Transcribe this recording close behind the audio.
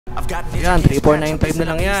Yan, 3495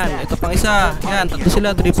 na lang yan. Ito pang isa. Yan, tatlo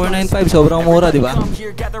sila, 3495. Sobrang mura, di ba?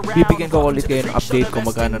 Bibigyan ko ulit kayo ng update kung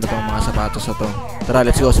magkano na itong mga sapatos na to. Tara,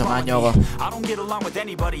 let's go. Samahan nyo ako. I don't get along with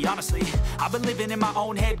anybody, honestly. I've been living in my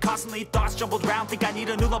own head constantly. Thoughts jumbled round, think I need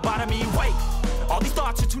a new lobotomy. Wait, all these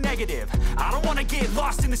thoughts are too negative. I don't wanna get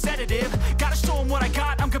lost in the sedative. Gotta show them what I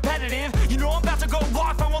got, I'm competitive. You know I'm about to go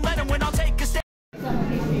off, I won't let them win, I'll take a step.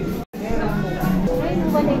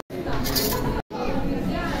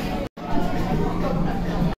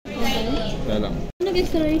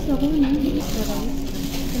 Nag-extra rice ako, nag-extra rice.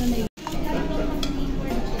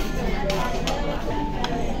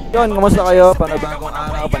 Yun, kumusta kayo? Panibagong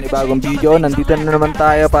araw, panibagong video. Nandito na naman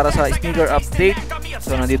tayo para sa sneaker update.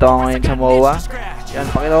 So, nandito ako ngayon sa MOA. Yan,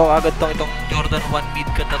 pakita ko agad itong Jordan 1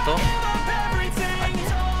 mid-cut na to.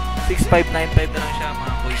 6595 na lang siya,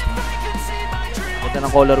 mga boys. Ganda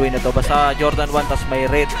ng colorway na to. Basta Jordan 1, tas may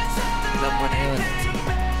red. Alam mo na yun.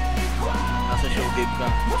 Nasa show game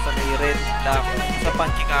ka. Basta may red black sa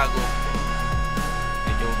Pan Chicago.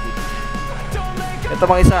 Medyo good. Ito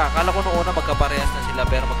pang isa. Akala ko noong una magkaparehas na sila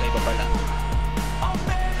pero magkaiba pala.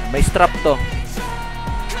 May strap to.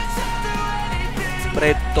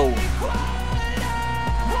 Spread toe.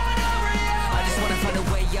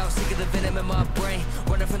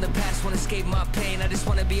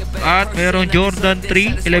 At mayroong Jordan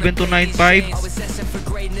 3 11295.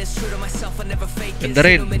 Ganda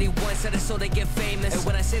rin.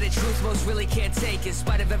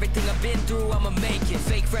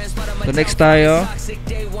 So next tayo,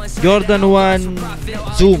 Jordan 1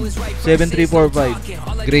 Zoom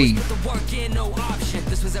 7345 gray.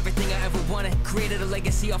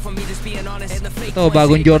 Ito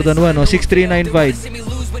bagong Jordan 1 no?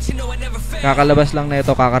 6395. Kakalabas lang na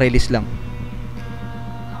ito, kaka-release lang.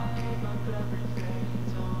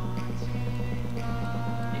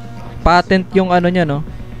 Patent yung ano niya no,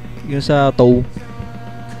 yung sa toe.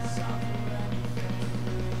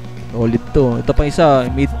 Ulit to. Ito pa isa,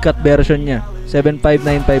 mid-cut version niya,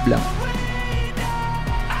 7595 lang.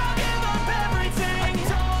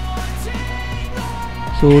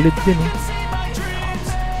 Solid din eh.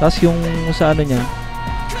 Tapos yung sa ano niya,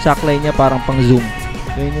 saklay niya parang pang zoom.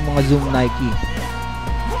 Yun yung mga zoom Nike.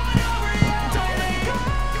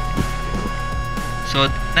 So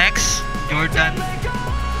next, Jordan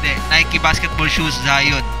Nike basketball shoes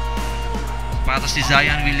Zion. Sapatos ni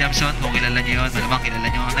Zion Williamson, kung kilala nyo yun, malamang kilala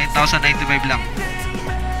nyo. 9,095 lang.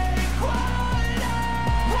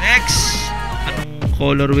 Next, anong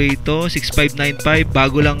colorway ito? 6595,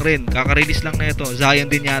 bago lang rin, kaka-release lang na ito. Zion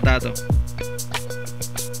din yata to.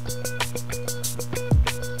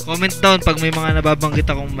 Comment down pag may mga nababanggit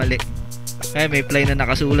akong mali. Ay, may fly na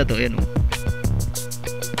nakasulat o, yan o.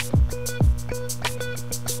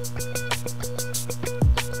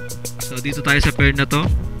 So dito tayo sa pair na to.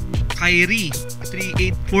 Kyrie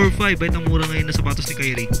 3845. Bakit ang mura ngayon na sapatos ni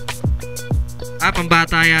Kyrie? Ah,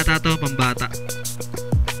 pambata yata to. Pambata.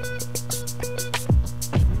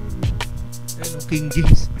 Ayan, King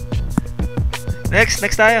James.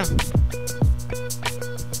 Next tayo.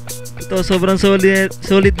 Ito sobrang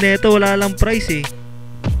solid na ito. Wala lang price eh.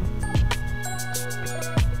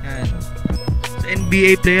 Ayan. Sa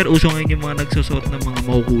NBA player, uso ngayon yung mga nagsusot ng mga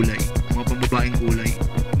makukulay, mga pambabaeng kulay.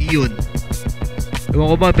 Neon.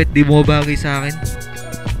 Ewan ko ba, di mo bagay sa akin.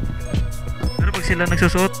 Pero pag sila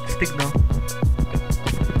nagsusuot, stick no.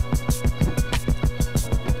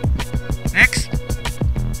 Next.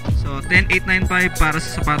 So 10895 para sa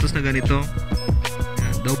sapatos na ganito.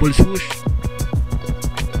 Ayan, double swoosh.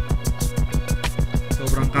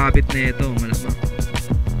 Sobrang kapit na ito, malamang.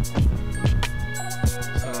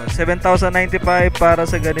 So 7,095 para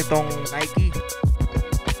sa ganitong Nike.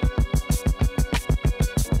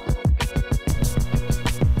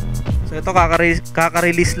 So ito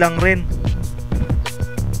kaka-release lang rin.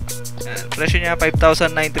 Ayan, presyo niya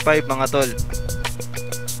 5,095 mga tol.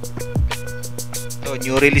 So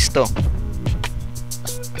new release to.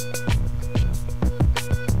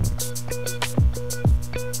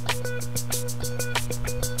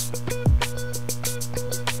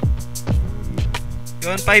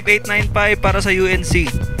 Yun, 5,895 para sa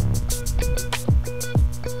UNC.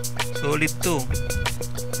 Solid to.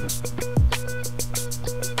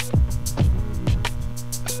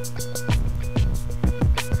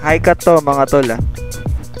 High cut to mga tol ah.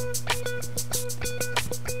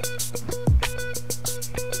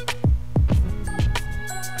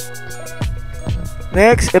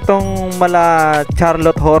 Next, itong mala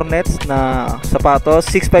Charlotte Hornets na sapatos,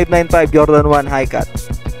 6,595 Jordan 1 high cut.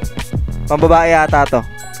 Pambabae yata to,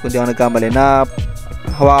 kung di ako nagkamali. Na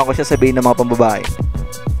hawakan ko siya, sabihin ng mga pambabae.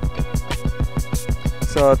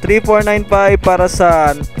 So, 3,495 para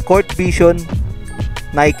sa Court Vision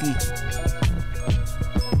Nike.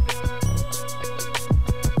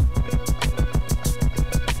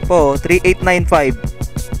 Po, 3,895.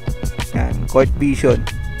 Yan, Court Vision.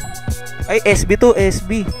 Ay, SB to,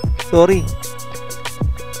 SB. Sorry.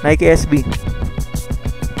 Nike SB.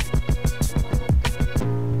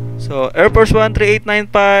 So, Air Force 1,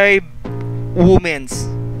 3,895.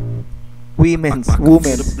 Women's.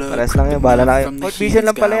 Pares lang yun. Bahala na kayo. Court Vision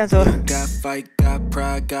lang pala yan. So, ito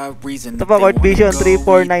pa, Court Vision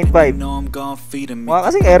 3,495. Mukha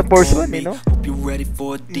kasing Air Force 1 no? Yung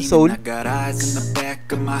soul.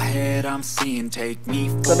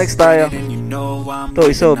 So next tayo. Ito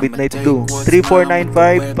iso, Midnight Blue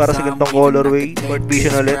 3,495 para sa ganitong colorway. Court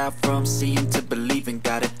Vision ulit.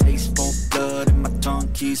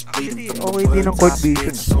 Actually, okay din ang Court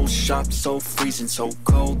Vision.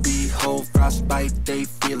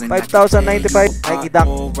 5,095 Nike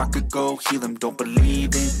Dunk. Don't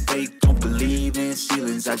believe in fate, don't believe in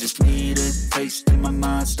ceilings. I just need a taste and my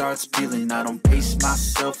mind starts peeling. I don't pace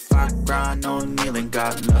myself, I grind on kneeling.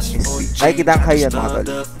 Got lust for Nike Dunk high yan mga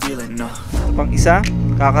tol. Pang isa,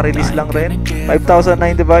 kaka-release lang rin.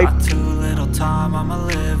 5,095.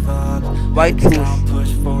 White shoes.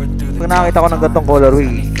 Pag nakakita ko ng gantong colorway,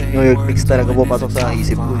 New York Knicks talaga pumapasok sa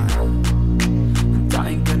isip ko.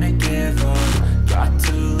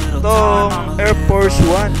 Ito, Air Force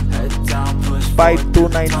 1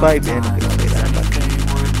 5,295. Yan ang pinakailangan.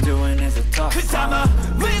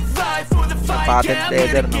 Patent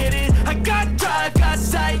leather, no?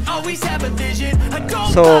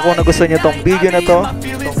 So, kung nagustuhan nyo tong video na to,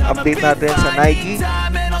 itong update natin sa Nike,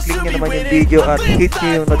 click nyo naman yung video at hit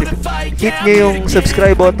nyo yung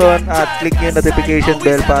subscribe button at click nyo yung notification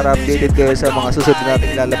bell para updated kayo sa mga susunod natin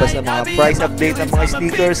ilalabas na mga price update ng mga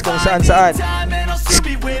sneakers kung saan saan.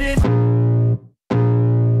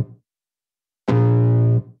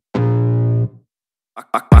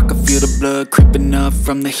 I can feel the blood creeping up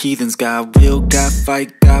from the heathens. Got will, got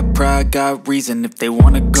fight, got pride, got reason. If they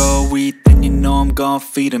wanna go eat, then you know I'm gon'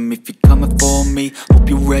 feed them. If you're coming for me, hope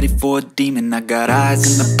you're ready for a demon. I got eyes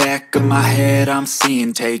in the back of my head, I'm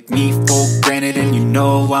seeing. Take me for granted and you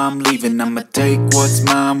know I'm leaving. I'ma take what's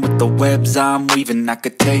mine with the webs I'm weaving. I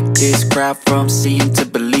could take this crowd from seeing to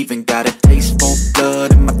believing. Got a taste for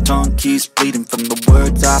blood and my tongue keeps bleeding. From the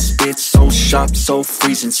words I spit, so sharp, so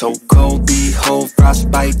freezing, so cold. Behold,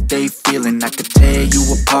 frostbite they feeling. I could tear you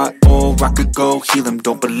apart or I could go heal them.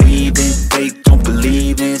 Don't believe in fate, don't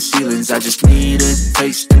believe in ceilings. I just need a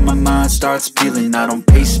taste and my mind starts peeling. I don't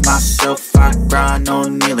pace myself, I grind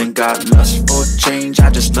on kneeling. Got lust for change, I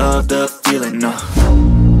just love the feeling.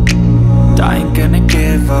 I ain't gonna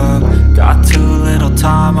give up. Got too little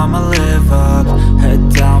time, I'ma live up. Head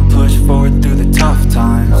down, push forward through the tough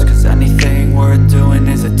times. Cause anything worth doing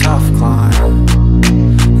is a tough climb.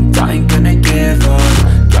 And I ain't gonna give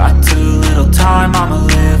up. Got too little time, I'ma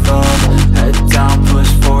live up. Head down, push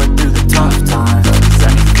forward through the tough times. Cause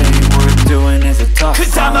anything worth doing is a tough climb.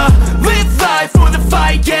 Cause I'ma live life for the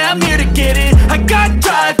fight, yeah, I'm here to get it. I got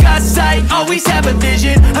drive, got sight, always have a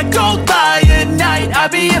vision. I go by at night, I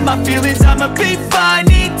be in my feelings. I'ma be fine,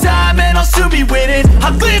 need time and I'll soon be winning. I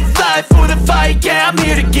live life for the fight, yeah, I'm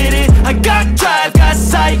here to get it. I got drive, got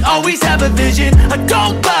sight, always have a vision. I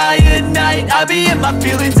go by at night, I be in my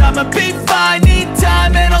feelings. I'ma be fine, need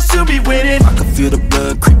time and I'll soon be winning. I can feel the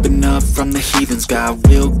blood creeping up from the heathens. Got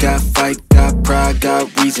will, got fight, got pride, got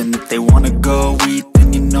reason. If they wanna go eat,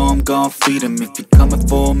 then you know I'm gon' feed them. If you're coming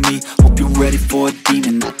for me, hope you're ready for a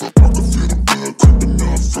demon.